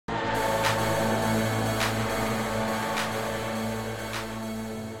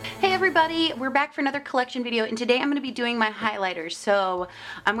everybody, we're back for another collection video, and today I'm going to be doing my highlighters. So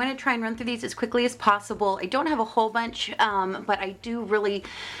I'm going to try and run through these as quickly as possible. I don't have a whole bunch, but I do really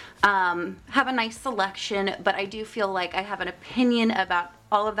have a nice selection, but I do feel like I have an opinion about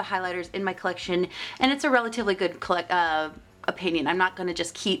all of the highlighters in my collection, and it's a relatively good opinion. I'm not going to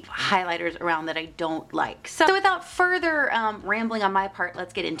just keep highlighters around that I don't like. So without further rambling on my part,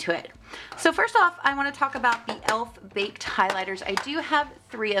 let's get into it. So first off, I want to talk about the e.l.f. Baked highlighters. I do have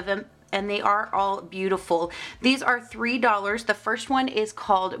 3 of them, and they are all beautiful. These are $3. The first one is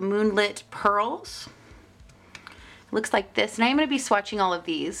called Moonlit Pearls. It looks like this, and I'm going to be swatching all of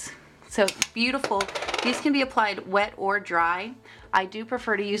these. So beautiful. These can be applied wet or dry. I do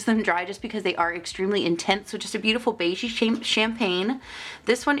prefer to use them dry just because they are extremely intense. So just a beautiful beige champagne.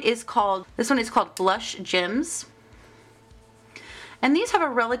 This one is called Blush Gems. And these have a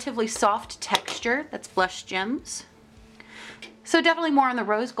relatively soft texture. That's Blush Gems. So definitely more on the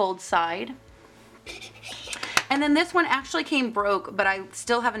rose gold side. And then this one actually came broke, but I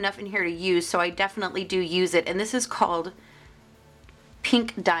still have enough in here to use, so I definitely do use it. And this is called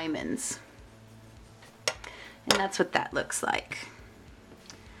Pink Diamonds. And that's what that looks like.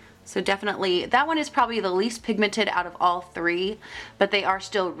 So definitely, that one is probably the least pigmented out of all 3, but they are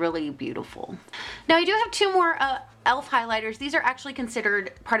still really beautiful. Now I do have 2 more e.l.f. highlighters. These are actually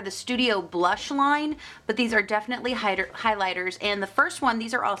considered part of the Studio Blush line, but these are definitely highlighters. And the first one,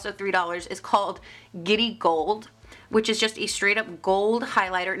 these are also $3, is called Giddy Gold, which is just a straight up gold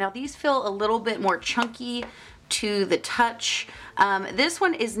highlighter. Now these feel a little bit more chunky to the touch. This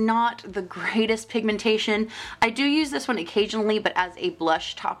one is not the greatest pigmentation. I do use this one occasionally, but as a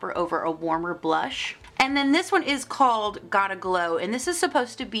blush topper over a warmer blush. And then this one is called Gotta Glow, and this is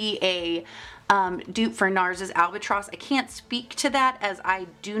supposed to be a dupe for NARS's Albatross. I can't speak to that as I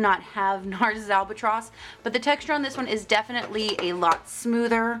do not have NARS's Albatross, but the texture on this one is definitely a lot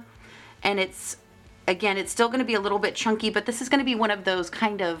smoother, and it's, again, it's still going to be a little bit chunky, but this is going to be one of those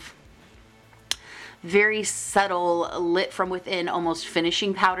kind of very subtle, lit from within, almost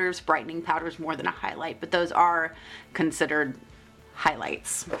finishing powders, brightening powders more than a highlight, but those are considered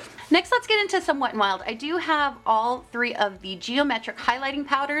highlights. Next, let's get into some Wet n Wild. I do have all 3 of the geometric highlighting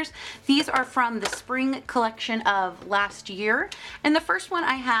powders. These are from the spring collection of last year, and the first one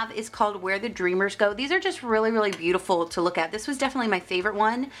I have is called Where the Dreamers Go. These are just really, really beautiful to look at. This was definitely my favorite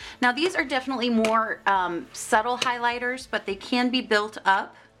one. Now these are definitely more subtle highlighters, but they can be built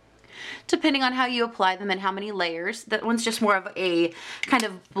up depending on how you apply them and how many layers. That one's just more of a kind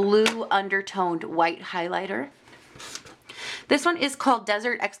of blue undertoned white highlighter. This one is called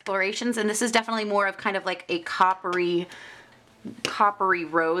Desert Explorations, and this is definitely more of kind of like a coppery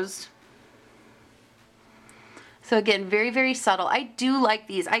rose. So again, very, very subtle. I do like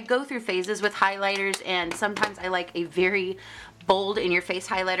these. I go through phases with highlighters, and sometimes I like a very bold in your face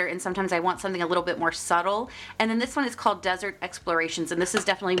highlighter, and sometimes I want something a little bit more subtle. And then this one is called Desert Explorations, and this is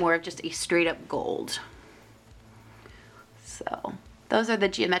definitely more of just a straight up gold. So those are the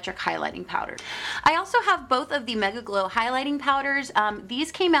geometric highlighting powders. I also have both of the Mega Glow highlighting powders.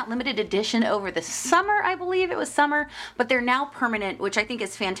 These came out limited edition over the summer, I believe it was summer, but they're now permanent, which I think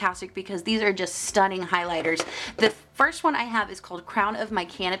is fantastic because these are just stunning highlighters. The first one I have is called Crown of My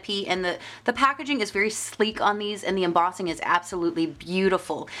Canopy, and the packaging is very sleek on these, and the embossing is absolutely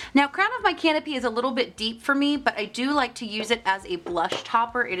beautiful. Now, Crown of My Canopy is a little bit deep for me, but I do like to use it as a blush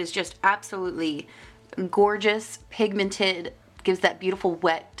topper. It is just absolutely gorgeous, pigmented, gives that beautiful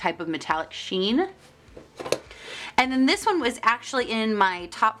wet type of metallic sheen. And then this one was actually in my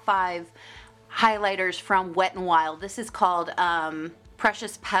top 5 highlighters from Wet n Wild. This is called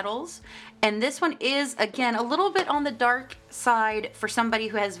Precious Petals, and this one is, again, a little bit on the dark side for somebody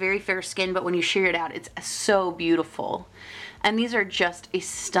who has very fair skin, but when you shear it out, it's so beautiful. And these are just a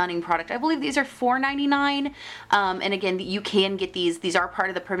stunning product. I believe these are $4.99. And again, you can get these. These are part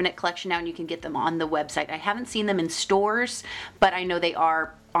of the permanent collection now, and you can get them on the website. I haven't seen them in stores, but I know they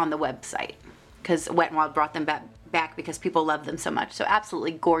are on the website because Wet n Wild brought them back because people love them so much. So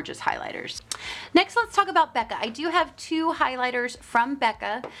absolutely gorgeous highlighters. Next, let's talk about Becca. I do have 2 highlighters from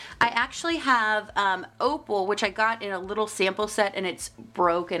Becca. I actually have Opal, which I got in a little sample set, and it's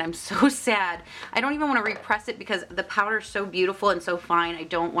broken. I'm so sad. I don't even want to repress it because the powder is so beautiful and so fine. I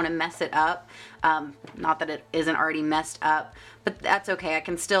don't want to mess it up. Not that it isn't already messed up, but that's okay. I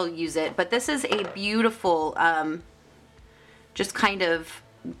can still use it. But this is a beautiful, just kind of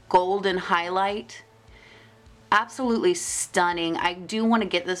golden highlight. Absolutely stunning. I do want to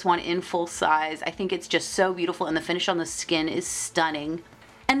get this one in full size. I think it's just so beautiful, and the finish on the skin is stunning.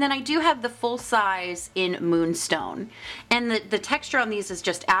 And then I do have the full size in Moonstone. And the texture on these is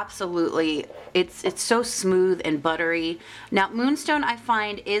just absolutely, it's so smooth and buttery. Now Moonstone I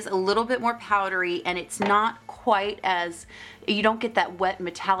find is a little bit more powdery, and it's not quite as, you don't get that wet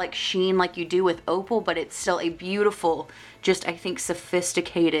metallic sheen like you do with Opal, but it's still a beautiful, just I think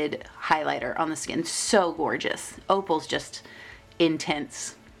sophisticated highlighter on the skin. So gorgeous. Opal's just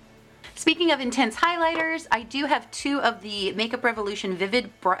intense. Speaking of intense highlighters, I do have two of the Makeup Revolution Vivid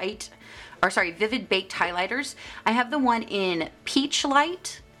Baked highlighters. I have the one in Peach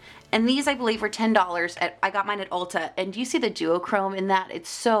Light, and these I believe were $10 I got mine at Ulta. And do you see the duochrome in that? It's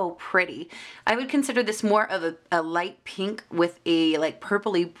so pretty. I would consider this more of a light pink with a like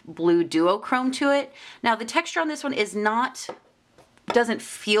purpley blue duochrome to it. Now the texture on this one is not, doesn't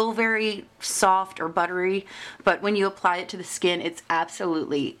feel very soft or buttery, but when you apply it to the skin, it's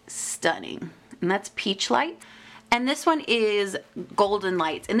absolutely stunning. And that's Peach Light. And this one is Golden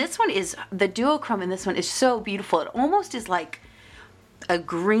Lights. And this one is, the duochrome in this one is so beautiful. It almost is like a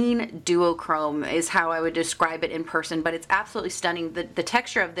green duochrome is how I would describe it in person, but it's absolutely stunning. The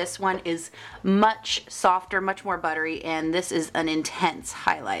texture of this one is much softer, much more buttery, and this is an intense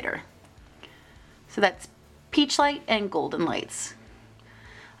highlighter. So that's Peach Light and Golden Lights.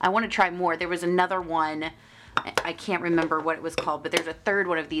 I want to try more. There was another one, I can't remember what it was called, but there's a third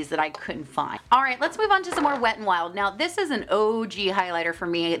one of these that I couldn't find. All right, let's move on to some more Wet n Wild. Now this is an OG highlighter for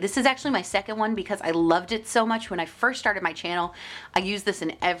me. This is actually my second one because I loved it so much when I first started my channel. I use this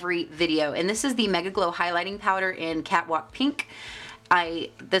in every video, and this is the Mega Glow Highlighting Powder in Catwalk Pink.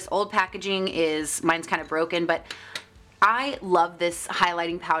 This old packaging is, mine's kind of broken, but I love this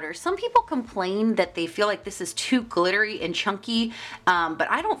highlighting powder. Some people complain that they feel like this is too glittery and chunky, but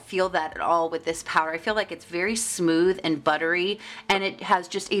I don't feel that at all with this powder. I feel like it's very smooth and buttery, and it has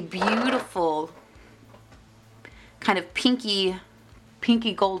just a beautiful kind of pinky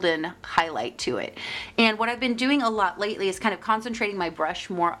golden highlight to it. And what I've been doing a lot lately is kind of concentrating my brush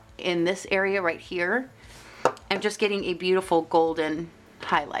more in this area right here. I'm just getting a beautiful golden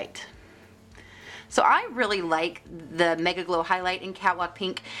highlight. So I really like the Mega Glow Highlight in Catwalk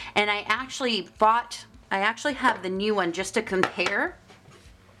Pink, and I actually have the new one just to compare,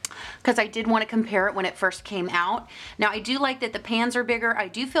 because I did want to compare it when it first came out. Now I do like that the pans are bigger. I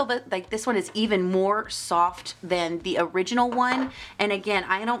do feel that like this one is even more soft than the original one, and again,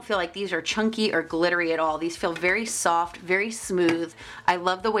 I don't feel like these are chunky or glittery at all. These feel very soft, very smooth. I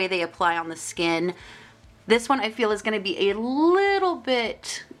love the way they apply on the skin. This one I feel is going to be a little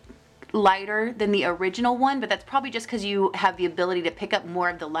bit lighter than the original one, but that's probably just because you have the ability to pick up more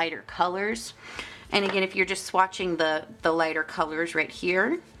of the lighter colors. And again, if you're just swatching the lighter colors right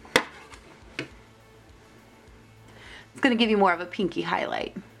here, it's going to give you more of a pinky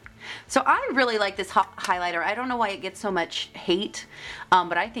highlight. So I really like this highlighter. I don't know why it gets so much hate,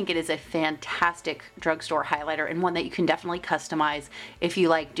 but I think it is a fantastic drugstore highlighter, and one that you can definitely customize if you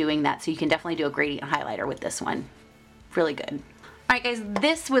like doing that. So you can definitely do a gradient highlighter with this one. Really good. Alright guys,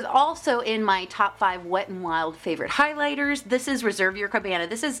 this was also in my top 5 Wet n Wild favorite highlighters. This is Reserve Your Cabana.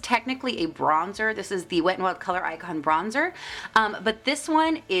 This is technically a bronzer. This is the Wet n Wild Color Icon bronzer. But this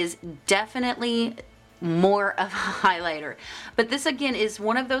one is definitely more of a highlighter. But this again is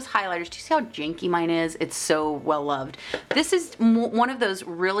one of those highlighters. Do you see how janky mine is? It's so well loved. This is one of those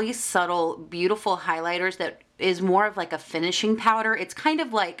really subtle, beautiful highlighters that is more of like a finishing powder. It's kind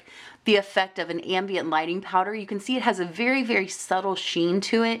of like the effect of an ambient lighting powder. You can see it has a very, very subtle sheen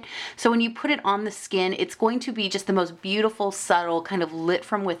to it. So when you put it on the skin, it's going to be just the most beautiful, subtle, kind of lit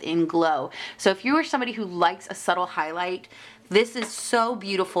from within glow. So if you are somebody who likes a subtle highlight, this is so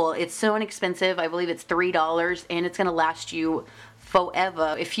beautiful. It's so inexpensive. I believe it's $3, and it's gonna last you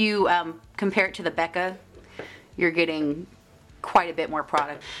forever. If you compare it to the Becca, you're getting quite a bit more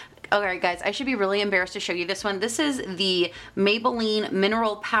product. Alright guys, I should be really embarrassed to show you this one. This is the Maybelline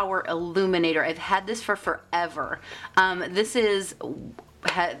Mineral Power Illuminator. I've had this for forever. This is,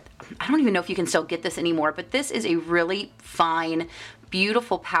 I don't even know if you can still get this anymore, but this is a really fine,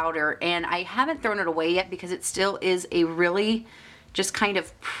 beautiful powder, and I haven't thrown it away yet because it still is a really just kind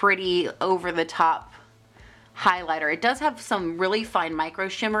of pretty over the top highlighter. It does have some really fine micro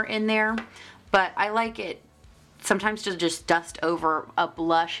shimmer in there, but I like it sometimes to just dust over a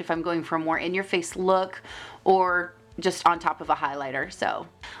blush if I'm going for a more in-your-face look, or just on top of a highlighter. So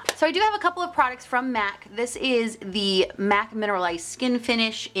I do have a couple of products from MAC. This is the MAC Mineralized Skin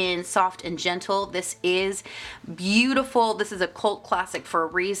Finish in Soft and Gentle. This is beautiful. This is a cult classic for a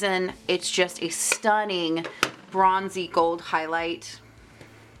reason. It's just a stunning bronzy gold highlight.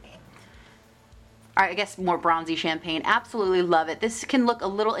 Or I guess more bronzy champagne. Absolutely love it. This can look a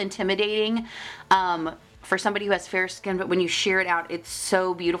little intimidating for somebody who has fair skin, but when you sheer it out, it's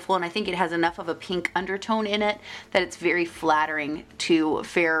so beautiful. And I think it has enough of a pink undertone in it that it's very flattering to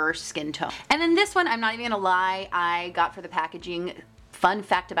fairer skin tone. And then this one, I'm not even gonna lie, I got for the packaging. Fun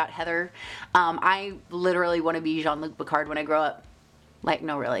fact about Heather, I literally want to be Jean-Luc Picard when I grow up. Like,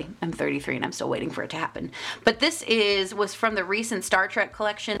 no, really. I'm 33 and I'm still waiting for it to happen. But this was from the recent Star Trek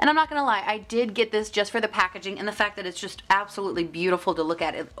collection. And I'm not gonna lie, I did get this just for the packaging and the fact that it's just absolutely beautiful to look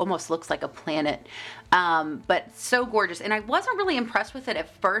at. It almost looks like a planet. But so gorgeous. And I wasn't really impressed with it at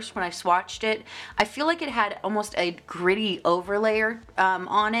first when I swatched it. I feel like it had almost a gritty overlayer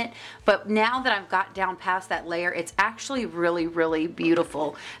on it. But now that I've got down past that layer, it's actually really, really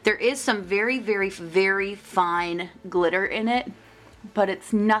beautiful. There is some very, very, very fine glitter in it, but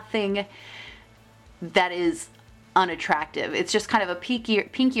it's nothing that is unattractive. It's just kind of a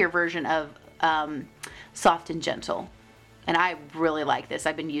pinkier version of Soft and Gentle. And I really like this.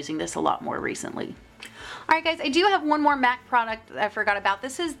 I've been using this a lot more recently. All right, guys, I do have one more MAC product that I forgot about.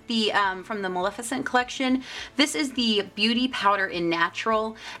 This is the from the Maleficent collection. This is the Beauty Powder in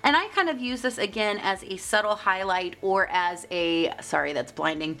Natural. And I kind of use this again as a subtle highlight or as a, sorry, that's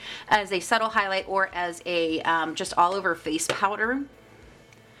blinding, as a subtle highlight or as a just all over face powder.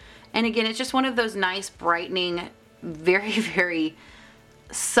 And again, it's just one of those nice brightening, very, very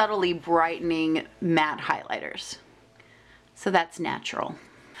subtly brightening matte highlighters. So that's natural.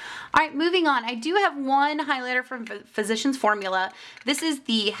 All right, moving on. I do have one highlighter from Physicians Formula. This is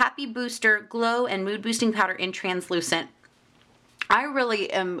the Happy Booster Glow and Mood Boosting Powder in Translucent. I really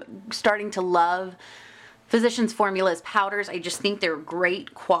am starting to love Physicians Formula's powders. I just think they're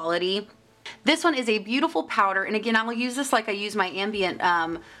great quality. This one is a beautiful powder, and again, I'll use this like I use my ambient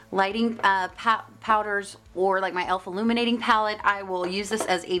lighting powders or like my e.l.f. illuminating palette. I will use this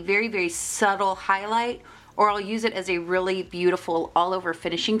as a very, very subtle highlight, or I'll use it as a really beautiful all over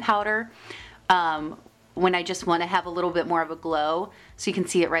finishing powder when I just want to have a little bit more of a glow. So you can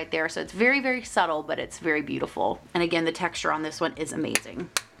see it right there. So it's very, very subtle, but it's very beautiful. And again, the texture on this one is amazing.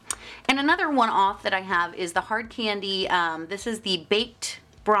 And another one off that I have is the Hard Candy. This is the Baked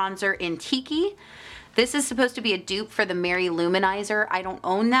Bronzer in Tiki. This is supposed to be a dupe for the Mary Luminizer. I don't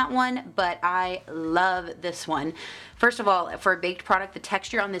own that one, but I love this one. First of all, for a baked product, the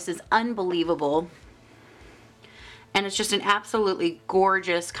texture on this is unbelievable. And it's just an absolutely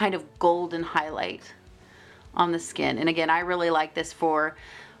gorgeous kind of golden highlight on the skin. And again, I really like this for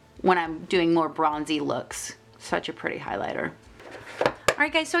when I'm doing more bronzy looks. Such a pretty highlighter.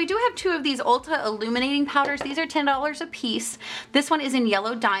 Alright guys, so I do have two of these Ulta Illuminating Powders. These are $10 a piece. This one is in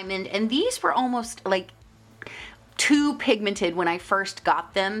Yellow Diamond, and these were almost like too pigmented when I first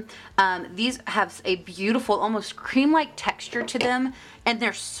got them. These have a beautiful, almost cream-like texture to them, and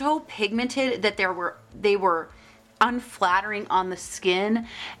they're so pigmented that they were unflattering on the skin,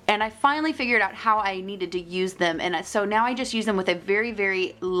 and I finally figured out how I needed to use them, and so now I just use them with a very,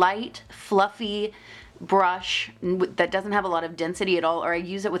 very light, fluffy brush that doesn't have a lot of density at all, or I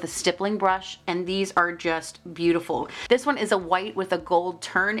use it with a stippling brush, and these are just beautiful. This one is a white with a gold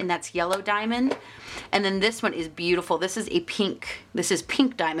turn, and that's Yellow Diamond. And then this one is beautiful. This is a pink. This is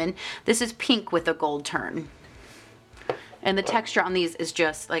Pink Diamond. This is pink with a gold turn. And the texture on these is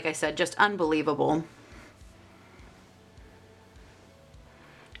just, like I said, just unbelievable.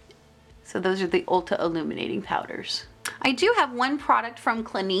 So those are the Ulta Illuminating Powders. I do have one product from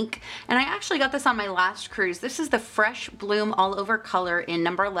Clinique, and I actually got this on my last cruise. This is the Fresh Bloom All Over Color in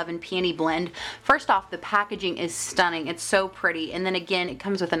number 11 Peony Blend. First off, the packaging is stunning. It's so pretty. And then again, it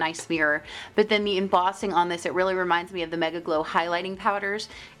comes with a nice mirror. But then the embossing on this, it really reminds me of the Mega Glow highlighting powders.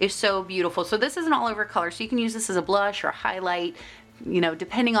 It's so beautiful. So this is an all over color. So you can use this as a blush or highlight, you know,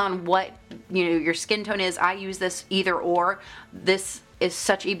 depending on what, you know, your skin tone is. I use this either or. This is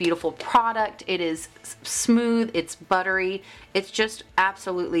such a beautiful product. It is smooth, it's buttery, it's just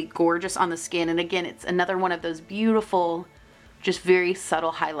absolutely gorgeous on the skin. And again, it's another one of those beautiful, just very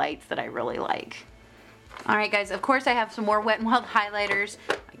subtle highlights that I really like. All right guys, of course I have some more Wet n Wild highlighters.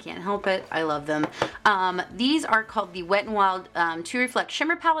 I can't help it, I love them. These are called the Wet n Wild To Reflect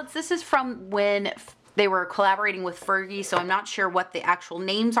Shimmer Palettes. This is from when they were collaborating with Fergie, so I'm not sure what the actual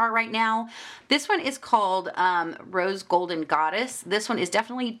names are right now. This one is called Rose Golden Goddess. This one is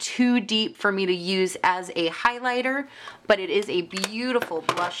definitely too deep for me to use as a highlighter, but it is a beautiful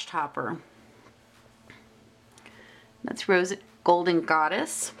blush topper. That's Rose Golden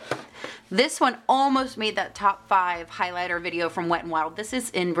Goddess. This one almost made that top 5 highlighter video from Wet n Wild. This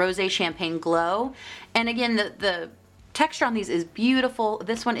is in Rosé Champagne Glow. And again, the texture on these is beautiful.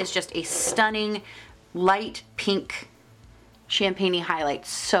 This one is just a stunning light pink champagne highlight.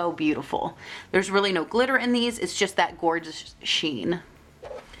 So beautiful. There's really no glitter in these. It's just that gorgeous sheen.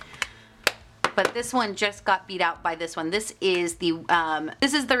 but this one just got beat out by this one. This is the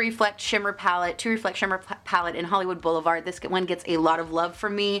Reflect Shimmer palette, 2 Reflect Shimmer palette in Hollywood Boulevard. This one gets a lot of love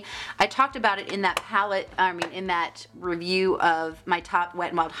from me. I talked about it in that in that review of my top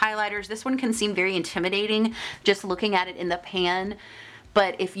Wet n Wild highlighters. This one can seem very intimidating just looking at it in the pan,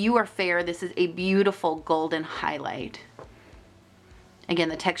 but if you are fair, this is a beautiful golden highlight. Again,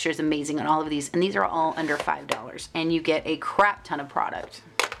 the texture is amazing on all of these, and these are all under $5, and you get a crap ton of product.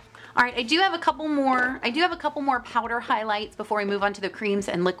 All right, I do have a couple more powder highlights before we move on to the creams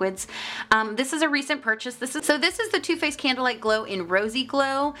and liquids. This is a recent purchase. This is the Too Faced Candlelight Glow in Rosy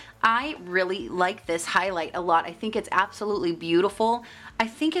Glow. I really like this highlight a lot. I think it's absolutely beautiful. I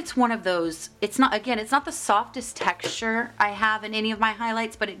think it's one of those, it's not the softest texture I have in any of my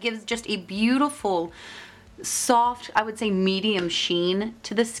highlights, but it gives just a beautiful, soft, I would say medium sheen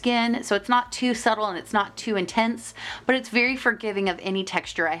to the skin. So it's not too subtle and it's not too intense, but it's very forgiving of any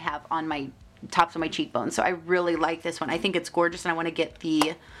texture I have on my tops of my cheekbones. So I really like this one. I think it's gorgeous, and I want to get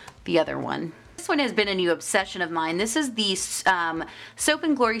the other one. This one has been a new obsession of mine. This is the Soap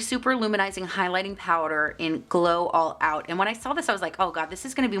 & Glory Super Luminizing Highlighting Powder in Glow All Out. And when I saw this, I was like, oh God, this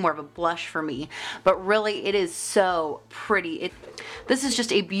is going to be more of a blush for me. But really, it is so pretty. This is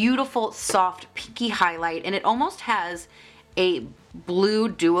just a beautiful, soft, pinky highlight, and it almost has a blue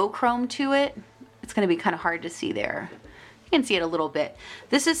duochrome to it. It's going to be kind of hard to see there. You can see it a little bit.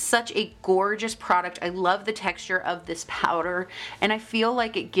 This is such a gorgeous product. I love the texture of this powder, and I feel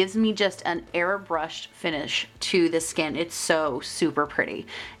like it gives me just an airbrushed finish to the skin. It's so super pretty,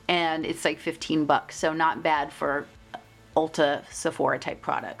 and it's like 15 bucks, so not bad for Ulta, Sephora type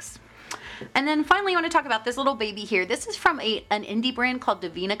products. And then finally, I want to talk about this little baby here. This is from an indie brand called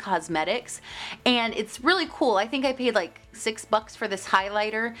Devinah Cosmetics, and it's really cool. I think I paid like $6 for this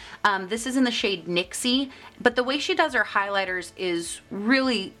highlighter. This is in the shade Nixie, but the way she does her highlighters is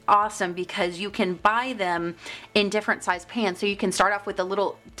really awesome because you can buy them in different size pans. So you can start off with the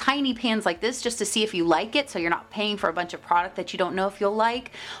little tiny pans like this just to see if you like it, so you're not paying for a bunch of product that you don't know if you'll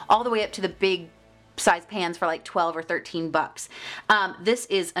like, all the way up to the big size pans for like 12 or 13 bucks. This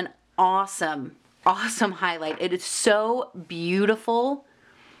is an awesome highlight. It is so beautiful.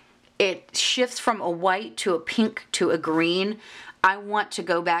 It shifts from a white to a pink to a green. I want to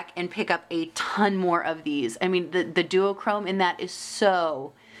go back and pick up a ton more of these. I mean, the duochrome in that is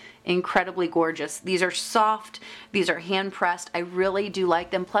so incredibly gorgeous. These are soft, these are hand pressed. I really do like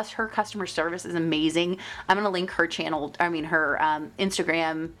them. Plus her customer service is amazing. I'm going to link her channel, her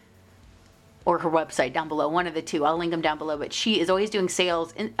Instagram or her website down below, one of the two. I'll link them down below, but she is always doing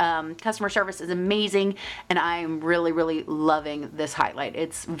sales. Customer service is amazing, and I'm really, really loving this highlight.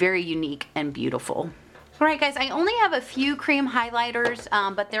 It's very unique and beautiful. All right, guys, I only have a few cream highlighters,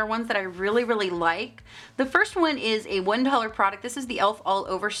 but they're ones that I really, really like. The first one is a $1 product. This is the e.l.f. All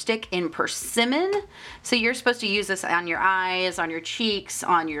Over Stick in Persimmon. So you're supposed to use this on your eyes, on your cheeks,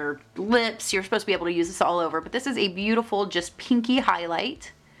 on your lips. You're supposed to be able to use this all over, but this is a beautiful, just pinky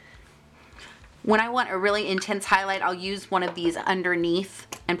highlight. When I want a really intense highlight, I'll use one of these underneath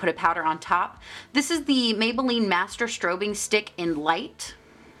and put a powder on top. This is the Maybelline Master Strobing Stick in Light.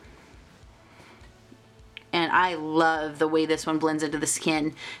 And I love the way this one blends into the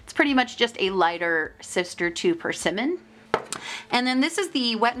skin. It's pretty much just a lighter sister to Persimmon. And then this is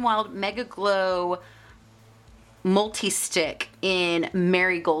the Wet n Wild Mega Glow Multi-Stick in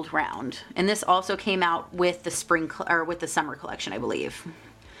Marigold Round. And this also came out with the summer collection, I believe.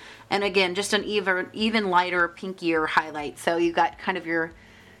 And again, just an even lighter, pinkier highlight. So you got kind of your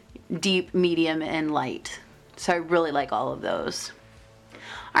deep, medium, and light. So I really like all of those.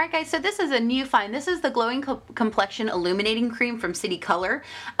 All right, guys, so this is a new find. This is the Glowing Complexion Illuminating Cream from City Color.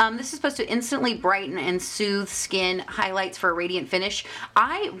 This is supposed to instantly brighten and soothe skin highlights for a radiant finish.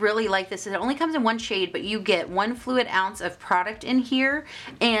 I really like this. It only comes in one shade, but you get 1 fluid ounce of product in here,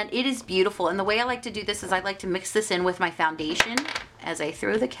 and it is beautiful. And the way I like to do this is I like to mix this in with my foundation as I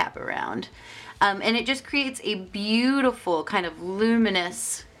throw the cap around. And it just creates a beautiful kind of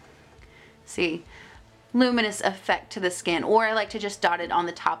luminous, luminous effect to the skin, or I like to just dot it on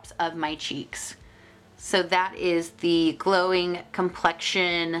the tops of my cheeks. So that is the Glowing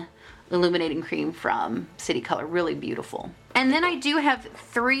Complexion Illuminating Cream from City Color. Really beautiful. And then I do have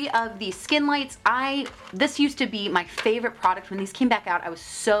 3 of these skin lights. This used to be my favorite product. When these came back out, I was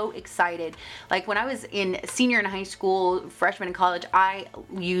so excited. Like when I was senior in high school, freshman in college, I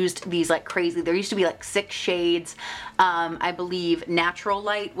used these like crazy. There used to be like 6 shades. I believe Natural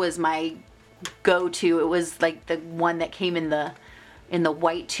Light was my go-to. It was like the one that came in the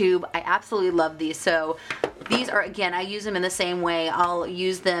white tube. I absolutely love these. So these are, again, I use them in the same way. I'll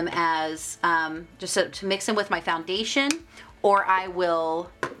use them as just to mix in with my foundation, or I will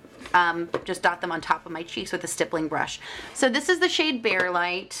just dot them on top of my cheeks with a stippling brush. So this is the shade Bear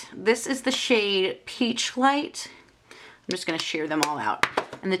Light. This is the shade Peach Light. I'm just going to share them all out.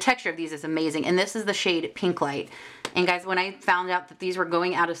 And the texture of these is amazing. And this is the shade Pink Light. And guys, when I found out that these were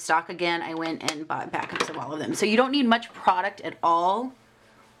going out of stock again, I went and bought backups of all of them. So you don't need much product at all,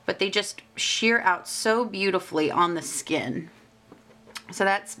 but they just sheer out so beautifully on the skin. So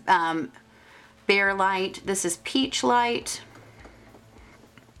that's Bear Light. This is Peach Light.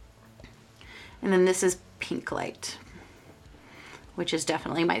 And then this is Pink Light, which is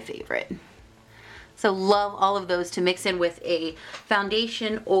definitely my favorite. So love all of those to mix in with a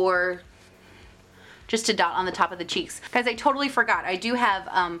foundation or just to dot on the top of the cheeks. Guys, I totally forgot. I do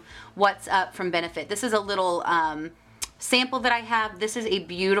have What's Up from Benefit. This is a little sample that I have. This is a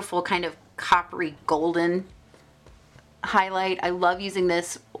beautiful kind of coppery golden highlight. I love using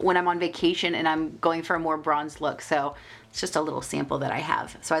this when I'm on vacation and I'm going for a more bronze look. So it's just a little sample that I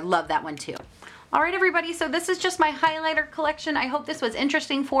have. So I love that one too. All right, everybody, so this is just my highlighter collection. I hope this was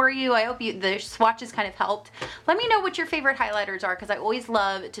interesting for you. I hope the swatches kind of helped. Let me know what your favorite highlighters are because I always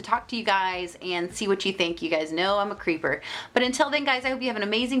love to talk to you guys and see what you think. You guys know I'm a creeper. But until then, guys, I hope you have an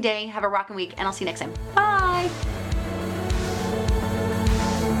amazing day. Have a rockin' week, and I'll see you next time. Bye!